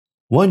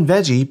One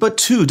veggie, but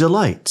two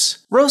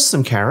delights. Roast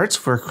some carrots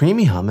for a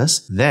creamy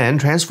hummus, then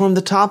transform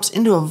the tops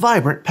into a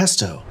vibrant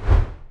pesto.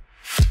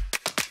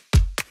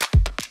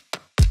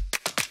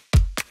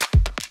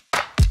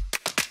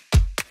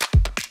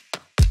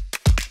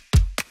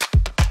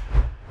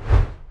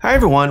 Hi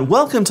everyone,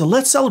 welcome to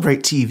Let's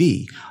Celebrate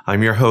TV.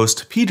 I'm your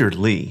host, Peter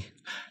Lee.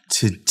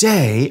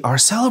 Today, our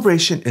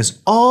celebration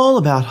is all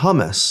about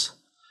hummus.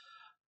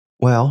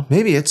 Well,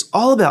 maybe it's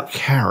all about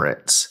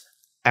carrots.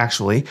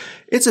 Actually,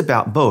 it's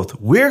about both.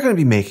 We're going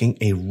to be making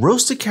a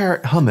roasted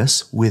carrot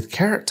hummus with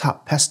carrot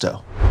top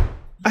pesto.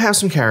 I have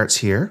some carrots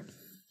here,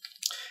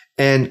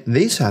 and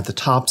these have the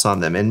tops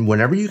on them, and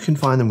whenever you can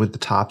find them with the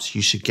tops,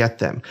 you should get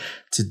them.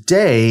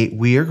 Today,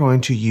 we are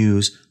going to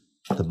use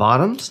the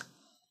bottoms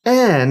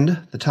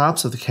and the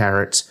tops of the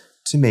carrots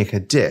to make a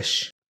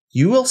dish.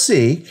 You will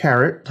see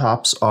carrot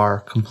tops are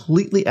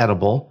completely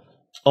edible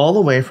all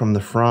the way from the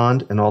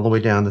frond and all the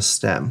way down the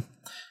stem.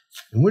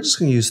 And we're just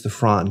going to use the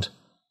frond,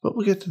 but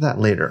we'll get to that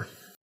later.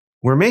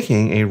 We're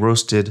making a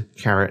roasted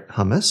carrot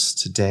hummus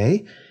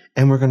today,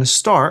 and we're going to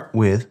start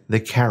with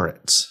the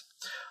carrots.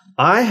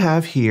 I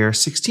have here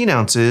 16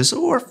 ounces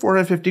or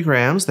 450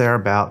 grams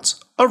thereabouts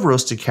of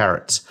roasted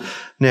carrots.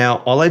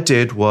 Now, all I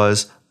did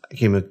was I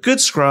gave them a good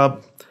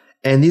scrub,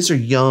 and these are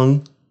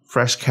young,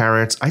 fresh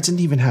carrots. I didn't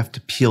even have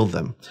to peel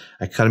them.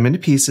 I cut them into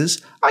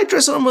pieces. I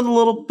drizzled them with a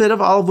little bit of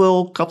olive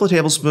oil, a couple of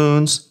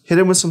tablespoons, hit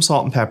them with some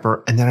salt and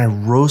pepper, and then I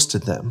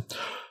roasted them.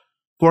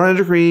 400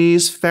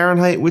 degrees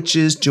Fahrenheit, which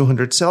is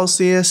 200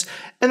 Celsius,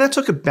 and that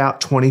took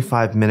about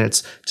 25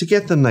 minutes to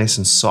get them nice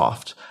and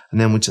soft. And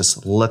then we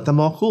just let them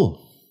all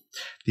cool.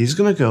 These are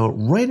going to go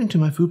right into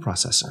my food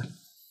processor.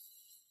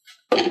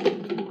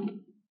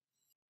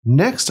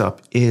 Next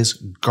up is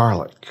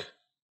garlic.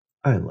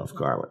 I love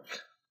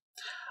garlic.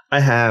 I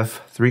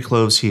have 3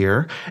 cloves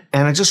here,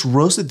 and I just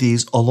roasted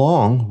these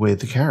along with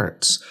the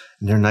carrots.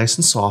 And they're nice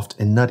and soft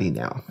and nutty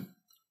now.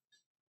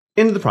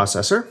 Into the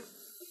processor.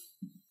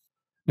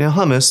 Now,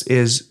 hummus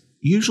is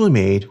usually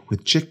made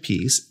with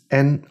chickpeas,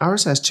 and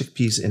ours has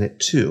chickpeas in it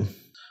too.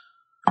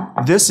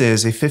 This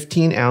is a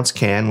 15-ounce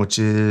can, which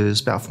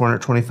is about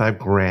 425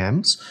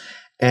 grams,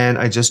 and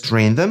I just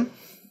drained them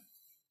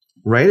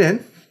right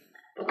in.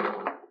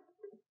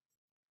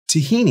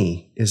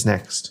 Tahini is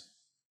next.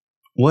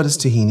 What is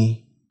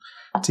tahini?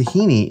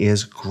 Tahini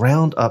is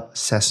ground up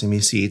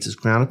sesame seeds. It's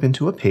ground up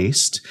into a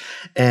paste,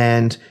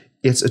 and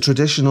it's a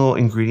traditional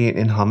ingredient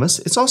in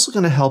hummus. It's also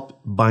going to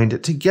help bind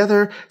it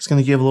together. It's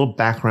going to give a little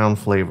background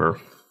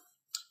flavor.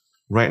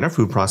 Right in our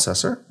food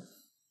processor.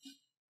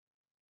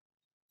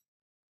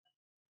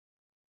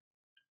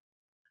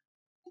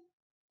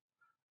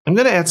 I'm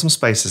going to add some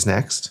spices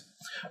next.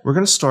 We're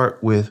going to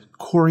start with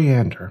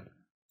coriander,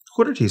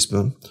 1/4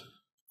 teaspoon.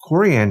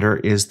 Coriander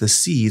is the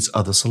seeds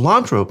of the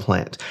cilantro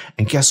plant.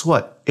 And guess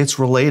what? It's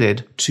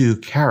related to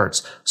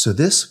carrots. So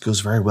this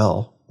goes very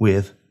well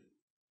with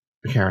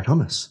the carrot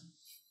hummus.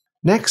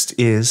 Next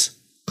is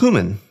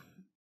cumin.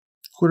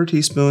 1/4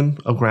 teaspoon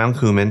of ground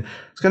cumin.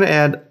 It's going to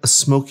add a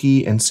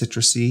smoky and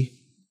citrusy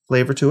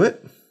flavor to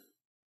it.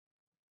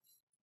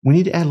 We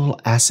need to add a little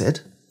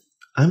acid.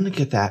 I'm going to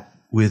get that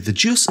with the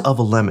juice of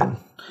a lemon.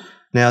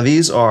 Now,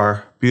 these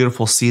are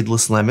beautiful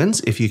seedless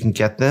lemons. If you can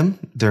get them,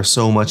 they're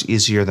so much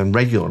easier than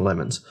regular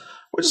lemons.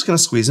 We're just going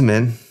to squeeze them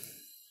in.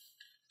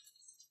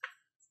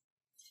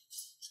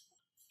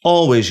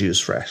 Always use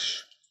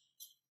fresh.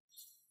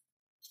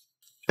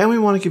 And we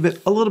want to give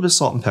it a little bit of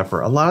salt and pepper.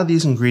 A lot of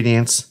these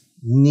ingredients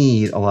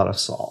need a lot of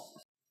salt.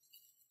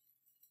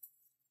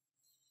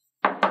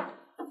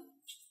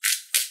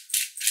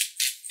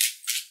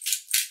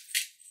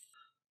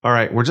 All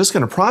right, we're just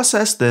going to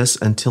process this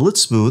until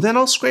it's smooth, and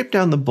I'll scrape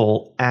down the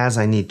bowl as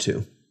I need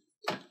to.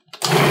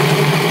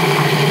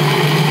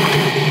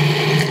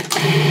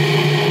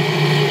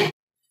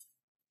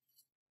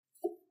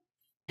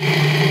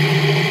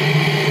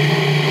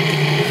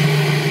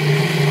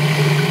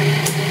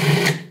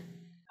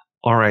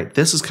 All right,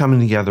 this is coming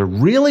together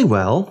really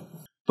well,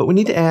 but we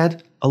need to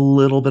add a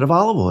little bit of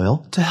olive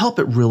oil to help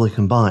it really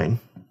combine.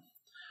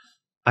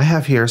 I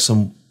have here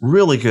some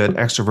really good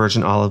extra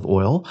virgin olive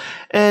oil,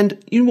 and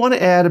you want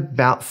to add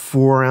about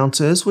 4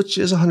 ounces, which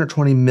is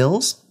 120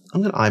 mils.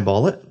 I'm going to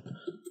eyeball it,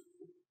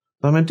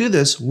 but I'm going to do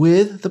this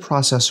with the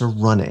processor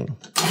running.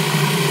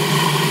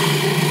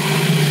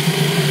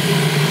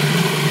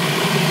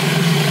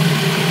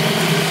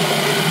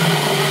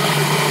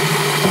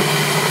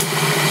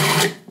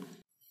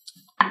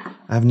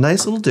 I have a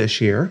nice little dish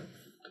here.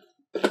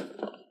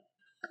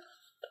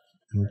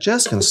 I'm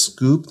just going to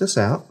scoop this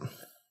out.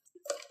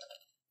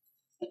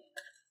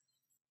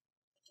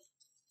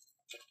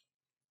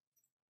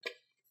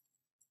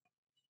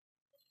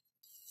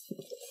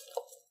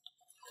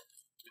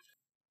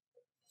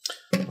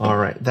 All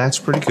right, that's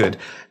pretty good.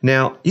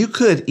 Now, you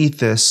could eat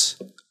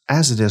this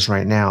as it is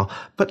right now,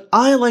 but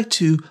I like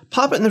to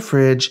pop it in the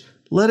fridge,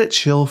 let it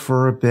chill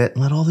for a bit,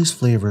 and let all these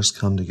flavors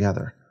come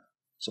together.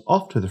 So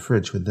off to the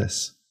fridge with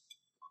this.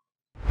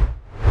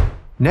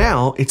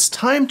 Now it's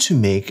time to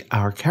make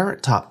our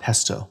carrot top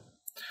pesto.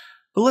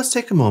 But let's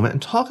take a moment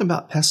and talk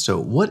about pesto.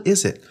 What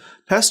is it?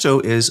 Pesto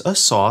is a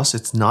sauce.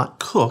 It's not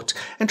cooked,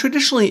 and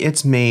traditionally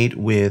it's made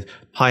with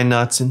pine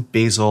nuts and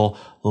basil,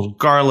 a little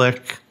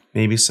garlic,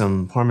 maybe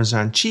some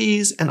Parmesan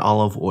cheese and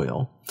olive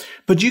oil.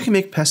 But you can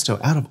make pesto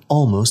out of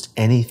almost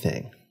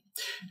anything.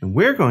 And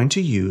we're going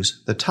to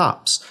use the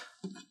tops,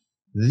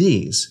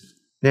 these.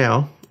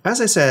 Now,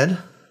 as I said,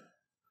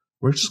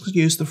 we're just going to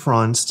use the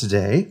fronds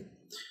today.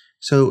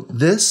 So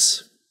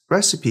this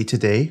recipe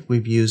today,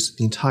 we've used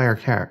the entire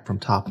carrot from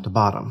top to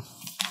bottom.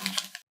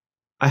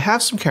 I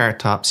have some carrot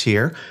tops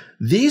here.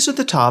 These are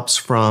the tops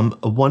from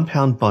a 1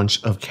 pound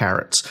bunch of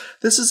carrots.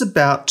 This is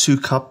about 2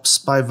 cups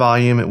by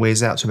volume. It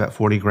weighs out to about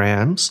 40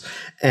 grams.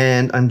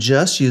 And I'm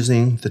just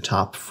using the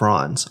top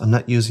fronds. I'm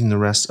not using the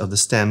rest of the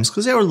stems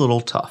because they were a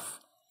little tough.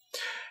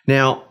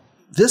 Now,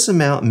 this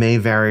amount may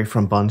vary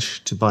from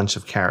bunch to bunch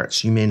of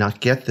carrots. You may not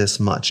get this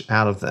much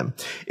out of them.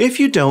 If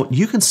you don't,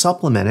 you can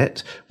supplement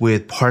it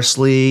with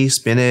parsley,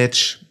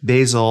 spinach,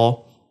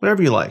 basil,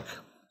 whatever you like.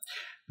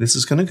 This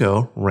is going to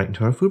go right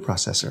into our food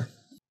processor.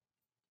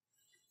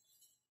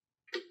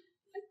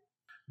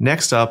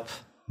 Next up,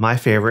 my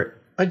favorite,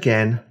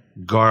 again,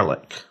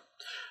 garlic.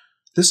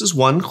 This is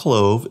 1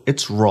 clove.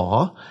 It's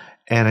raw,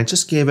 and I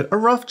just gave it a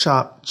rough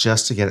chop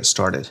just to get it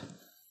started.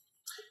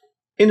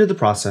 Into the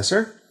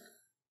processor.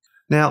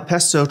 Now,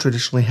 pesto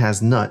traditionally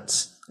has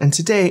nuts, and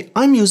today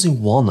I'm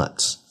using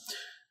walnuts.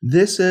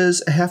 This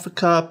is a 1/2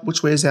 cup,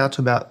 which weighs out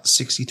to about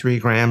 63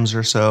 grams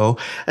or so,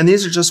 and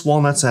these are just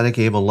walnuts that I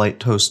gave a light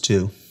toast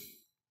to.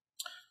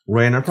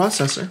 Right in our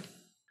processor.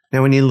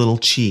 Now we need a little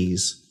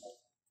cheese.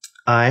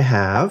 I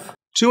have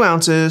 2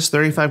 ounces,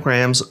 35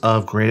 grams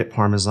of grated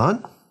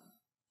Parmesan,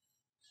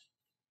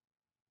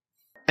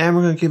 and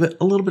we're going to give it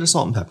a little bit of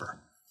salt and pepper.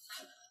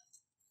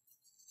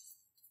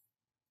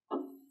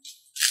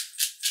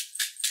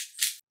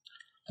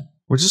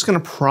 We're just going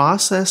to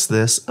process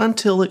this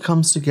until it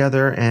comes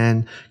together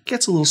and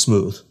gets a little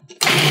smooth.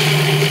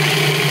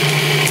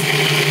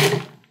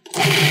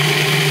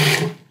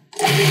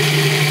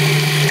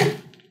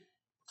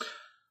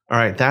 All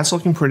right, that's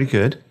looking pretty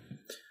good.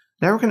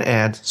 Now we're going to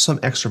add some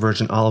extra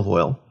virgin olive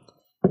oil.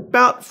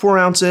 About 4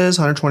 ounces,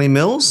 120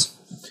 mils,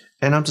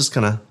 and I'm just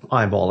going to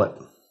eyeball it.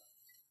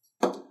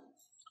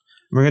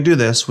 We're going to do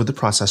this with the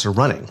processor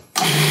running.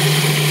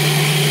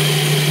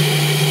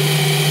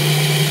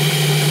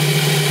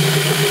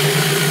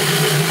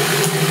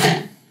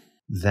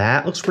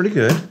 That looks pretty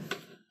good.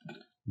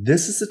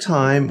 This is the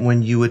time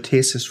when you would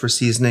taste this for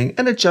seasoning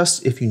and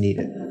adjust if you need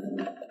it.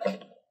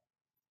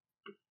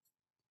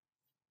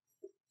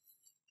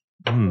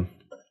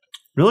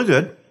 Really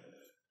good.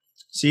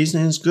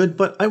 Seasoning is good,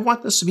 but I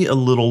want this to be a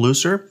little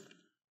looser.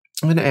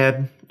 I'm going to add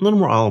a little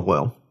more olive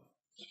oil.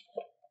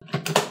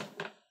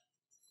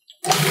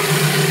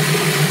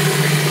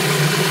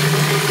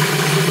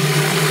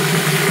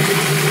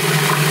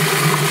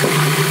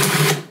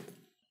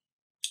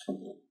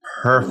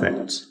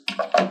 Perfect.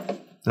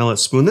 Now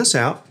let's spoon this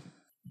out.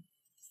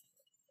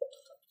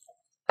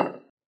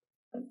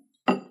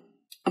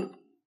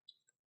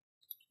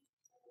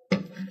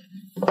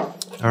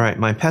 All right,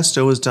 my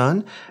pesto is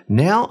done.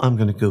 Now I'm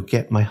going to go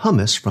get my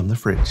hummus from the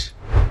fridge.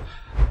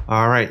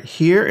 All right,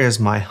 here is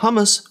my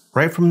hummus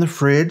right from the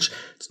fridge.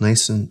 It's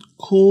nice and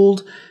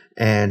cooled,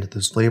 and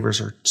those flavors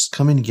are just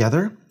coming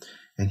together.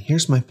 And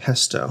here's my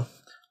pesto.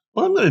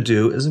 What I'm going to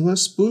do is I'm going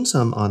to spoon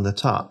some on the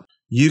top.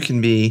 You can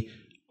be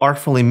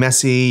artfully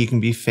messy, you can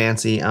be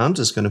fancy. I'm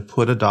just going to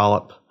put a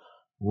dollop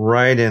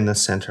right in the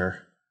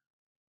center.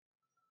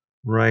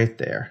 Right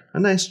there. A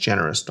nice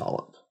generous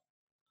dollop.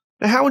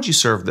 Now, how would you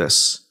serve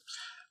this?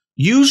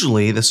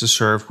 Usually, this is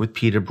served with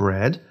pita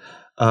bread.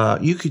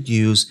 You could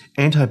use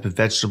any type of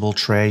vegetable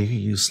tray. You could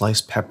use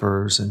sliced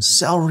peppers and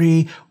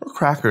celery or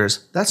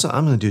crackers. That's what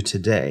I'm going to do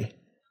today.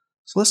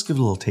 So let's give it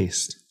a little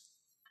taste.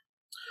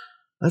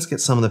 Let's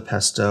get some of the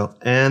pesto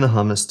and the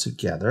hummus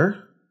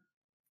together.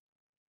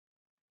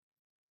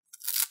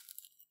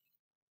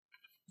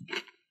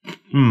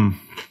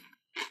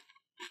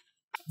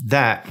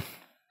 That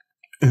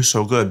is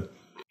so good.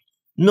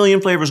 A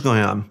million flavors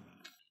going on.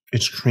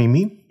 It's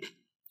creamy.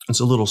 It's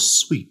a little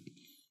sweet.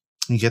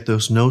 You get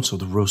those notes of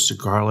the roasted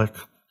garlic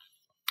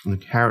and the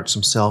carrots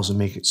themselves and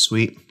make it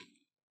sweet.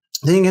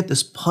 Then you get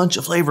this punch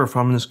of flavor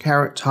from this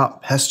carrot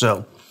top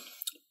pesto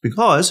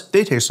because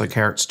they taste like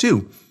carrots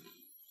too.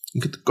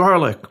 You get the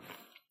garlic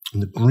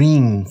and the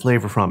green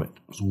flavor from it.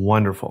 It's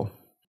wonderful.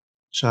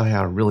 Show you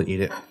how to really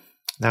eat it.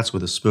 That's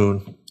with a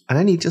spoon. And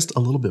I need just a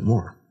little bit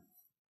more.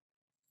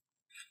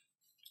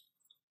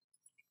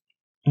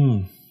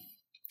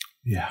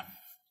 Yeah.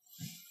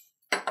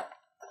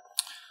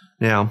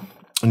 Now,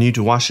 I need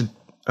to wash it.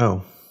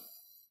 Oh.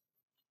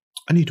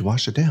 I need to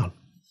wash it down.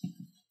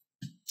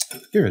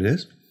 Here it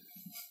is.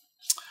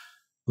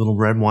 Little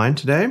red wine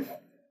today.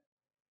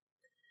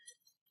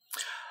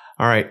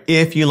 All right,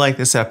 if you like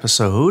this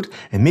episode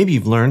and maybe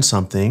you've learned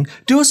something,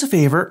 do us a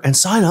favor and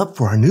sign up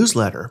for our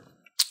newsletter.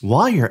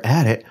 While you're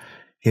at it,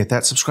 hit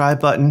that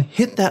subscribe button,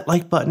 hit that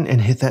like button,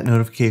 and hit that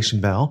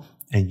notification bell,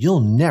 and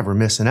you'll never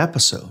miss an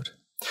episode.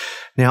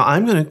 Now,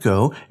 I'm going to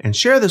go and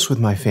share this with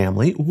my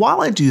family.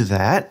 While I do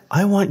that,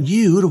 I want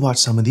you to watch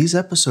some of these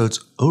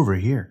episodes over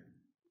here.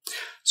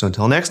 So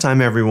until next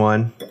time,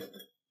 everyone,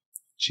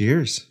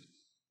 cheers.